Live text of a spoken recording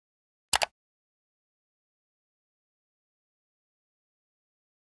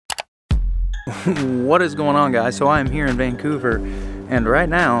What is going on, guys? So I am here in Vancouver, and right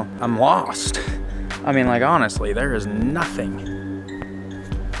now I'm lost. I mean, like, honestly, there is nothing.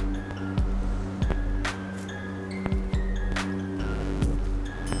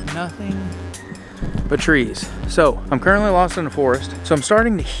 Nothing but trees. So I'm currently lost in the forest. So I'm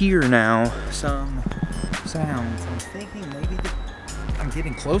starting to hear now some sounds. I'm thinking maybe I'm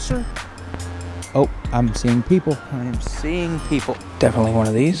getting closer. Oh, I'm seeing people. I am seeing people. Definitely one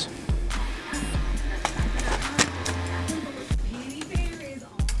of these.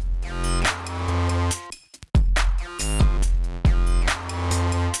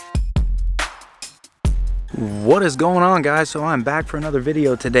 What is going on, guys? So I'm back for another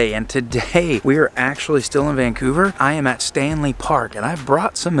video today, and today we are actually still in Vancouver. I am at Stanley Park, and I've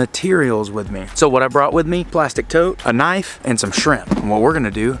brought some materials with me. So what I brought with me: plastic tote, a knife, and some shrimp. And what we're gonna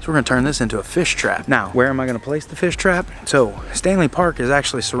do is we're gonna turn this into a fish trap. Now, where am I gonna place the fish trap? So Stanley Park is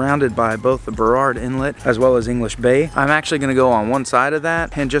actually surrounded by both the Burrard Inlet as well as English Bay. I'm actually gonna go on one side of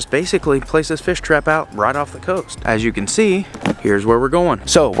that and just basically place this fish trap out right off the coast. As you can see, here's where we're going.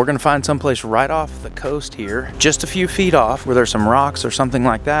 So we're gonna find someplace right off the coast here, just a few feet off, where there's some rocks or something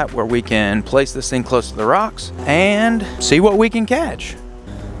like that, where we can place this thing close to the rocks and see what we can catch.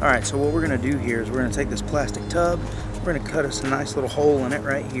 All right, so what we're gonna do here is we're gonna take this plastic tub, we're gonna cut us a nice little hole in it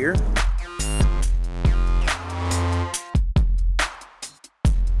right here.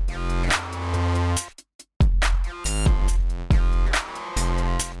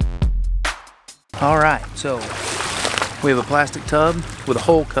 All right, so we have a plastic tub with a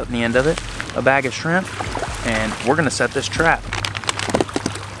hole cut in the end of it, a bag of shrimp, and we're gonna set this trap.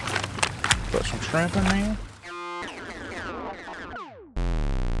 Put some shrimp in there.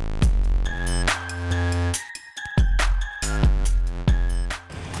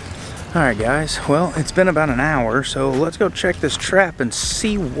 All right, guys, well, it's been about an hour, so let's go check this trap and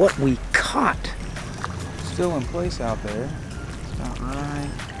see what we caught. Still in place out there. It's about right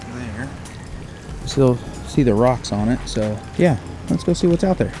there. Still see the rocks on it, so yeah, let's go see what's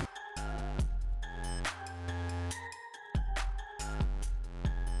out there.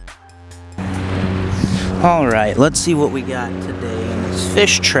 All right, let's see what we got today in this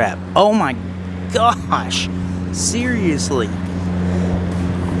fish trap. Oh my gosh, seriously.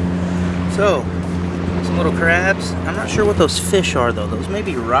 So, some little crabs. I'm not sure what those fish are though. Those may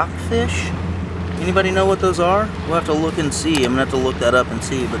be rockfish. Anybody know what those are? We'll have to look and see. I'm gonna have to look that up and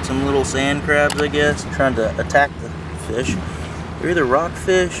see. But some little sand crabs, I guess, trying to attack the fish. They're either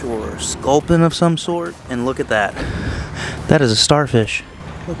rockfish or sculpin of some sort. And look at that. That is a starfish.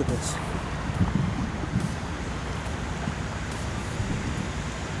 Look at this.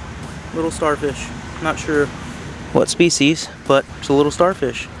 Little starfish. Not sure what species, but it's a little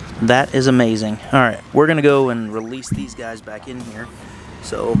starfish. That is amazing. All right, we're gonna go and release these guys back in here.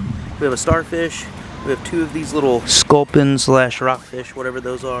 So we have a starfish. We have two of these little sculpin slash rockfish, whatever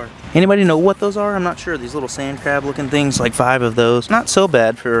those are. Anybody know what those are? I'm not sure. These little sand crab looking things, like 5 of those. Not so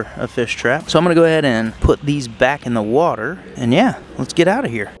bad for a fish trap. So I'm gonna go ahead and put these back in the water. And yeah, let's get out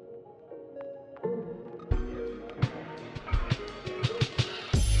of here.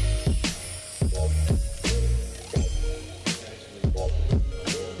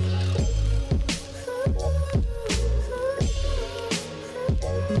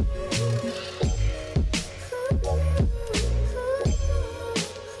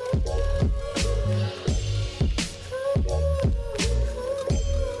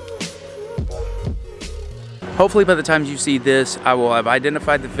 Hopefully by the time you see this, I will have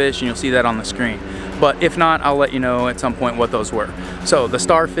identified the fish and you'll see that on the screen. But if not, I'll let you know at some point what those were. So the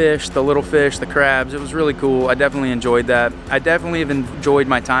starfish, the little fish, the crabs, it was really cool. I definitely enjoyed that. I definitely have enjoyed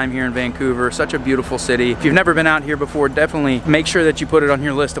my time here in Vancouver. Such a beautiful city. If you've never been out here before, definitely make sure that you put it on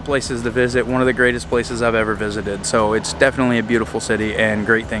your list of places to visit. One of the greatest places I've ever visited. So it's definitely a beautiful city and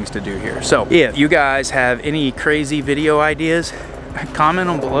great things to do here. So if you guys have any crazy video ideas, comment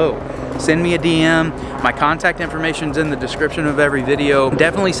on below. Send me a DM. My contact information's in the description of every video.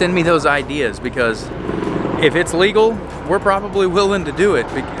 Definitely send me those ideas, because if it's legal, we're probably willing to do it.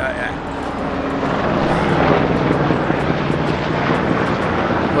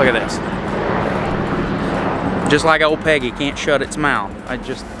 Look at this. Just like old Peggy can't shut its mouth. I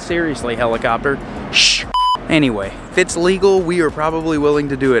just, seriously, helicopter. Shh. Anyway, if it's legal, we are probably willing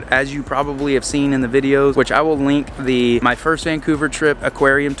to do it, as you probably have seen in the videos, which I will link my first Vancouver trip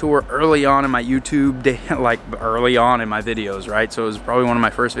aquarium tour early on in my YouTube, like early on in my videos, right? So it was probably one of my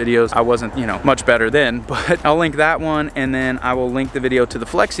first videos. I wasn't, you know, much better then, but I'll link that one, and then I will link the video to the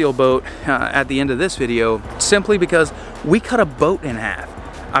flexseal boat at the end of this video, simply because we cut a boat in half.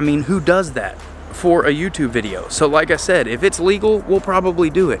 I mean, who does that? for a YouTube video. So like I said, if it's legal, we'll probably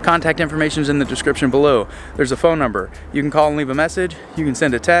do it. Contact information is in the description below. There's a phone number. You can call and leave a message. You can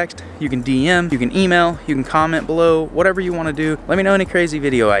send a text. You can DM. You can email. You can comment below. Whatever you want to do. Let me know any crazy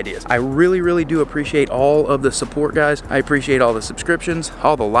video ideas. I really do appreciate all of the support, guys. I appreciate all the subscriptions,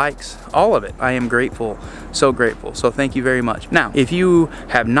 all the likes, all of it. I am grateful, so grateful. So thank you very much. Now, if you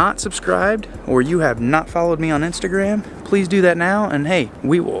have not subscribed or you have not followed me on Instagram, please do that now. And hey,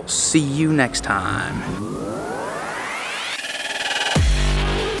 we will see you next time.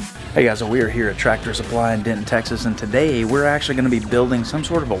 Hey guys, so we are here at Tractor Supply in Denton, Texas, and today we're actually going to be building some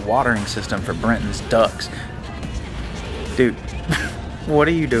sort of a watering system for Brenton's ducks. Dude, what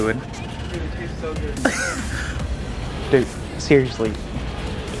are you doing? Dude, it tastes so good. Dude, seriously.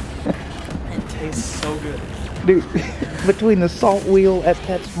 It tastes so good. Dude, between the salt wheel at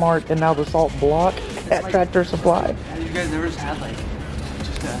PetSmart and now the salt block at like, Tractor Supply. Have you guys ever just had like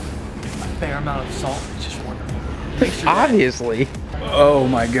just a fair amount of salt? It's just wonderful. Sure Obviously. Oh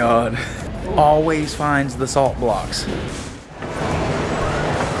my God. Always finds the salt blocks.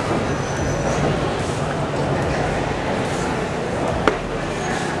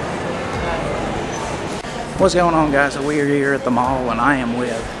 What's going on, guys? So we are here at the mall and I am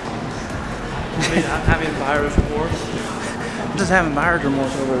with... I'm having buyer's remorse. I'm just having buyer's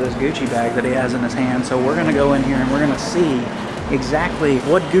remorse over this Gucci bag that he has in his hand. So we're gonna go in here and we're gonna see exactly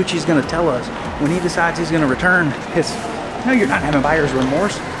what Gucci's gonna tell us when he decides he's gonna return his... No, you're not having buyer's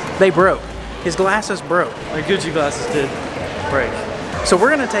remorse. They broke. His glasses broke. My Gucci glasses did break. So we're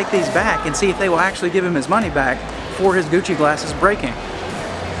gonna take these back and see if they will actually give him his money back for his Gucci glasses breaking.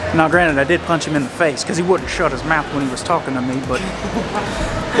 Now granted, I did punch him in the face because he wouldn't shut his mouth when he was talking to me, but...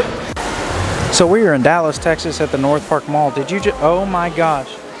 So we are in Dallas, Texas at the North Park Mall. Did you just... Oh my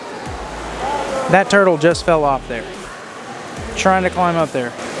gosh. That turtle just fell off there. Trying to climb up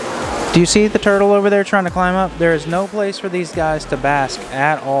there. Do you see the turtle over there trying to climb up? There is no place for these guys to bask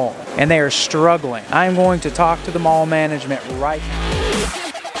at all. And they are struggling. I'm going to talk to the mall management right now.